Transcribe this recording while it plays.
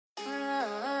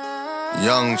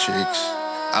Young Trxgz,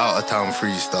 Outtatown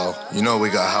Freestyle. You know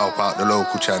we gotta help out the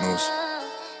local channels.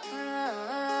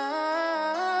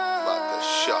 About to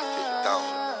shut it down.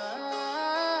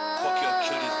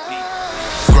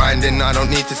 Grinding, I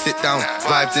don't need to sit down.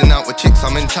 Vibes in out with chicks,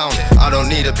 I'm in town. I don't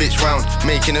need a bitch round.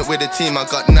 Making it with the team I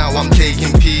got now. I'm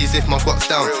taking P's if my guap's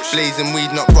down. Blazing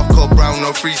weed, not rock or brown.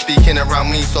 No free speaking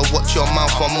around me, so watch your mouth.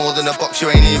 I'm more than a box,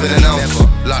 you ain't even an ounce.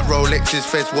 Like Rolex's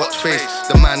feds, watch face.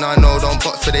 The man I know don't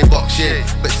box, but they box shit.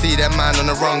 But see that man on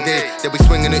the wrong day, they'll be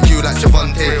swinging at you like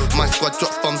Javante. My squad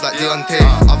drops bombs like Deontay.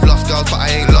 I've lost girls, but I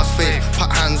ain't lost faith.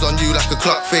 Put hands on you like a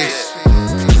clock face.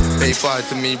 They vibe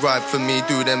to me, ride for me,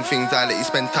 do them things I let you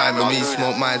spend time with me.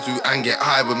 Smoke my zoo and get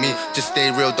high with me. Just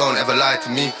stay real, don't ever lie to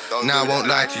me. Now I won't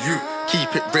lie to you.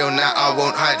 Keep it real now, I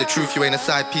won't hide the truth. You ain't a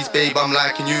side piece, babe, I'm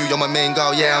liking you. You're my main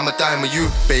girl, yeah, I'ma dine with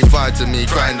you. Babe, vibe to me,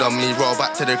 grind on me. Roll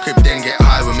back to the crib, then get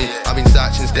high with me. I've been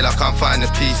searching, still I can't find a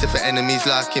piece. If the enemy's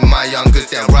liking my youngers,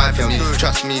 they'll ride for me.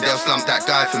 Trust me, they'll slump that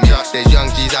guy for me. There's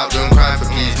young G's out doing crime for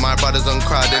peace. My brothers on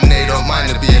crowd and they don't mind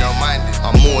the beat.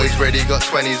 I'm always ready, got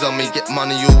 20s on me. Get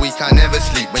money all week, I never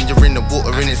sleep. When you're in the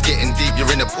water and it's getting deep, you're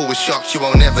in the pool with sharks, you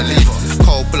won't ever leave.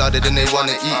 Cold-blooded and they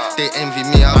wanna eat. They envy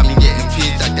me, I've been getting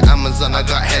peas. Like the Amazon, I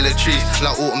got hella trees.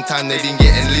 Like autumn time, they been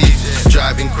getting leaves.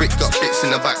 Driving quick, got bits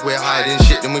in the back, we're hiding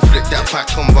shit. Then we flip that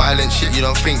pack on violent shit. You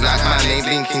don't think like man, ain't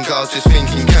linking girls, just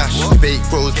thinking cash. Fake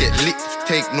bros get licked,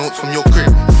 take notes from your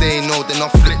crib. Say no, then I'll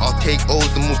flip, I'll take O's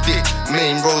and we'll dip.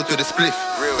 Main road to the spliff.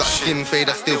 Got skin fade,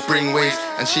 I still bring waste.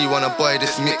 And she wanna buy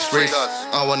this mixed race.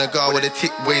 I wanna go with a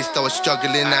tick waist. I was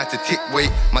struggling, I had to tick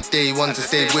weight. My day ones to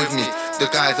stay with me. The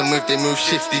guys I'm with, they move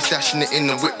shifty. Stashing it in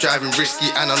the whip, driving risky.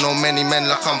 And I know many men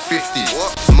like I'm 50.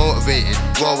 Motivated,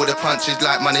 roll with the punches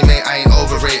like money, mate, I ain't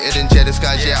overrated. And jealous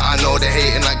guys, yeah, I know they're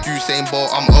hating. Like Usain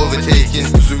Bolt, I'm overtaking.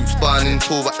 Zoot spanning,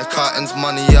 pull back the curtains.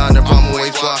 Money on the I'm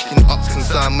always walking. Ups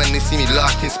concerned when they see me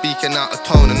larking. Speaking out of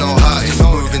tone and no hearting.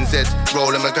 Moving Zeds,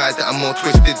 rolling my guys that are more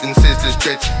twisted than Sizzler's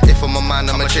dreads. If I'm a man,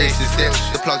 I'ma chase his steps.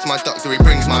 The plug's my doctor, he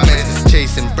brings my meds.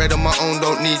 Chasing bread on my own,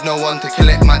 don't need no one to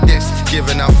collect my debts.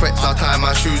 Giving out threats, I'll tie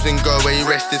my shoes and go where you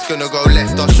rest. It's gonna go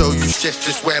left, I'll show you stress.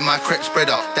 Just where my crepes spread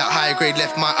up. That high grade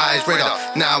left my eyes red up.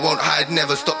 Now I won't hide,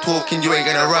 never stop talking, you ain't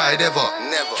gonna ride ever.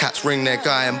 Cats ring their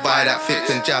guy and buy that fix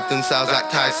and jab themselves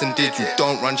like Tyson did. You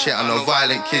don't run shit, I know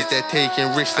violent kids, they're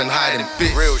taking risks and hiding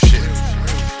bits. Real shit.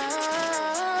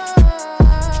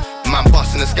 Man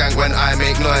busting a skank when I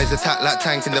make noise. Attack like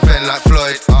tank and defend like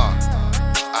Floyd.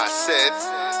 I said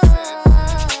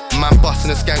man busting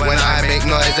a skank when I make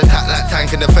noise. Attack like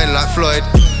tank and defend like Floyd.